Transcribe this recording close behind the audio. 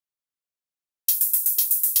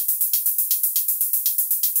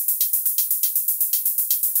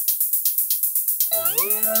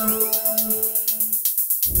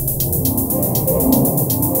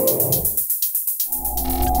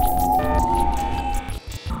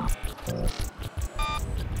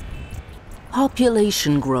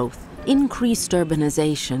Population growth, increased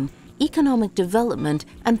urbanization, economic development,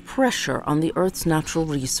 and pressure on the Earth's natural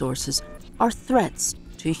resources are threats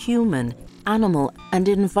to human, animal, and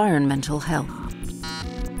environmental health.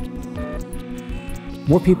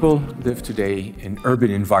 More people live today in urban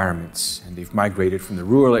environments, and they've migrated from the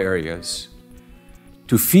rural areas.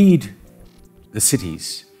 To feed the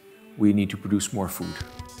cities, we need to produce more food.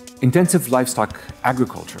 Intensive livestock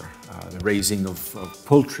agriculture, the raising of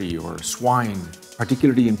poultry or swine,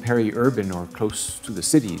 particularly in peri-urban or close to the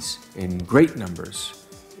cities in great numbers,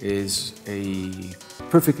 is a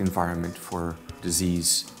perfect environment for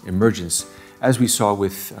disease emergence, as we saw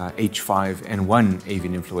with H5N1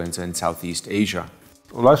 avian influenza in Southeast Asia.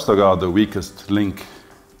 Livestock are the weakest link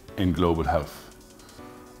in global health.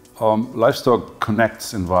 Livestock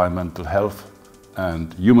connects environmental health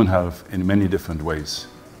and human health in many different ways.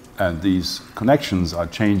 And these connections are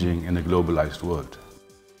changing in a globalized world.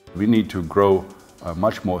 We need to grow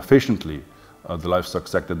much more efficiently the livestock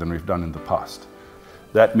sector than we've done in the past.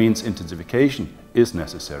 That means intensification is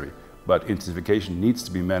necessary, but intensification needs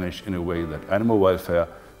to be managed in a way that animal welfare,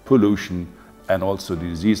 pollution, and also the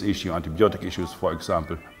disease issue, antibiotic issues, for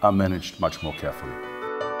example, are managed much more carefully.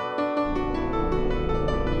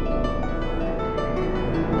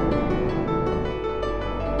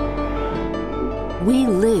 We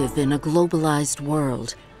live in a globalized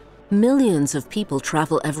world. Millions of people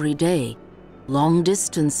travel every day. Long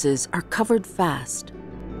distances are covered fast.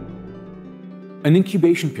 An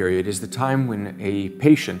incubation period is the time when a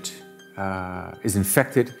patient is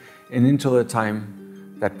infected and until the time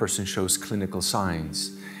that person shows clinical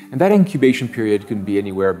signs. And that incubation period can be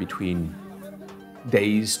anywhere between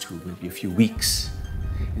days to maybe a few weeks.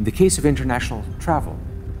 In the case of international travel,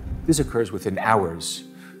 this occurs within hours.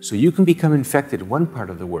 So you can become infected in one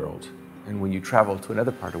part of the world, and when you travel to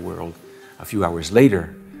another part of the world, a few hours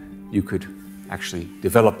later, you could actually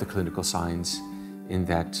develop the clinical signs in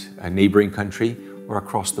that neighboring country or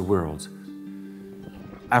across the world.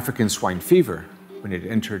 African swine fever, when it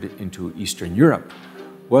entered into Eastern Europe,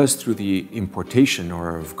 was through the importation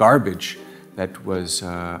of garbage that was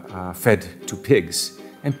fed to pigs.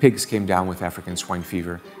 And pigs came down with African swine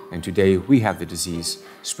fever. And today we have the disease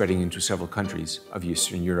spreading into several countries of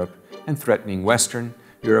Eastern Europe and threatening Western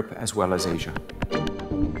Europe as well as Asia.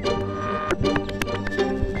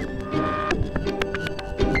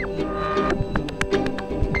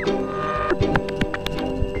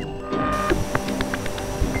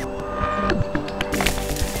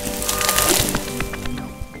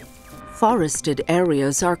 Forested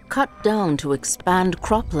areas are cut down to expand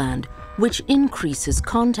cropland, which increases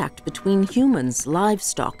contact between humans,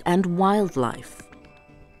 livestock, and wildlife.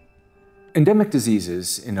 Endemic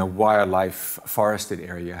diseases in a wildlife forested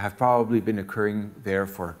area have probably been occurring there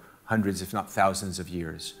for hundreds, if not thousands of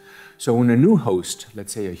years. So when a new host,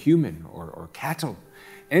 let's say a human or cattle,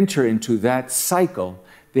 enter into that cycle,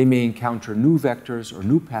 they may encounter new vectors or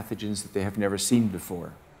new pathogens that they have never seen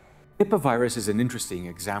before. Nipah virus is an interesting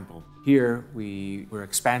example. Here we're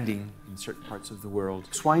expanding in certain parts of the world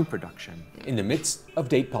swine production in the midst of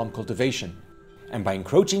date palm cultivation. And by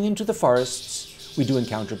encroaching into the forests, we do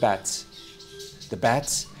encounter bats. The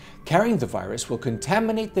bats carrying the virus will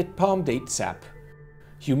contaminate the palm date sap.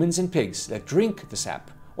 Humans and pigs that drink the sap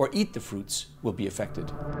or eat the fruits will be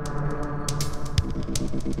affected.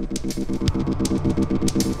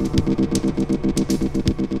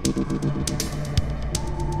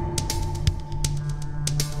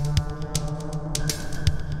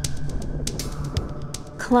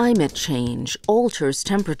 Climate change alters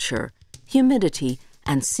temperature, humidity,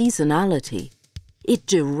 and seasonality. It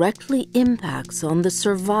directly impacts on the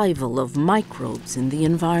survival of microbes in the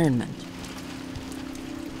environment.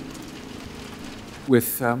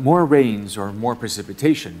 With more rains or more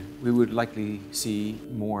precipitation, we would likely see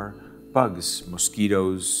more bugs,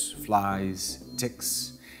 mosquitoes, flies,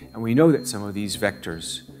 ticks. And we know that some of these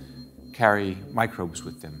vectors carry microbes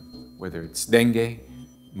with them, whether it's dengue,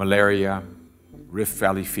 malaria, Rift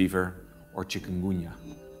Valley fever, or chikungunya.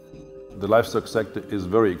 The livestock sector is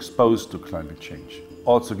very exposed to climate change.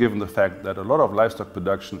 Also given the fact that a lot of livestock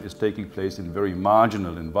production is taking place in very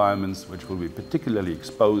marginal environments which will be particularly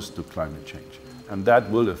exposed to climate change. And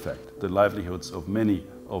that will affect the livelihoods of many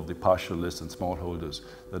of the pastoralists and smallholders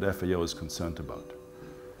that FAO is concerned about.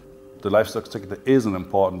 The livestock sector is an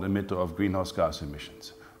important emitter of greenhouse gas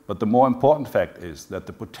emissions. But the more important fact is that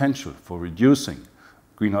the potential for reducing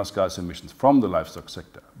greenhouse gas emissions from the livestock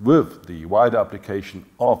sector with the wider application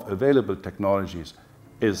of available technologies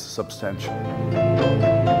is substantial.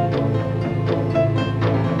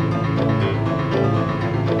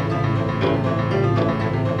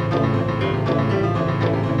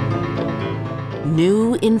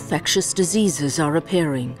 New infectious diseases are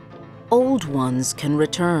appearing. Old ones can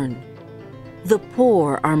return. The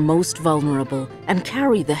poor are most vulnerable and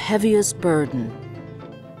carry the heaviest burden.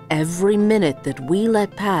 Every minute that we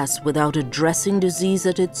let pass without addressing disease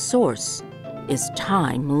at its source is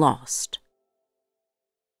time lost.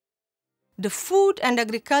 The Food and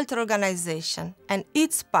Agriculture Organization and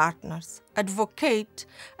its partners advocate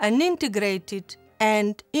an integrated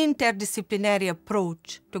and interdisciplinary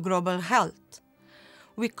approach to global health.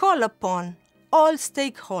 We call upon all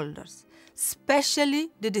stakeholders, especially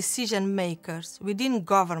the decision makers within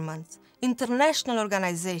governments, international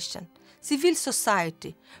organizations, civil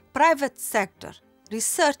society, private sector,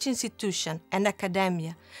 research institutions, and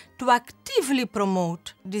academia, to actively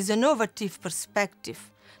promote this innovative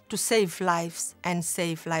perspective to save lives and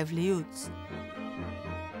save livelihoods.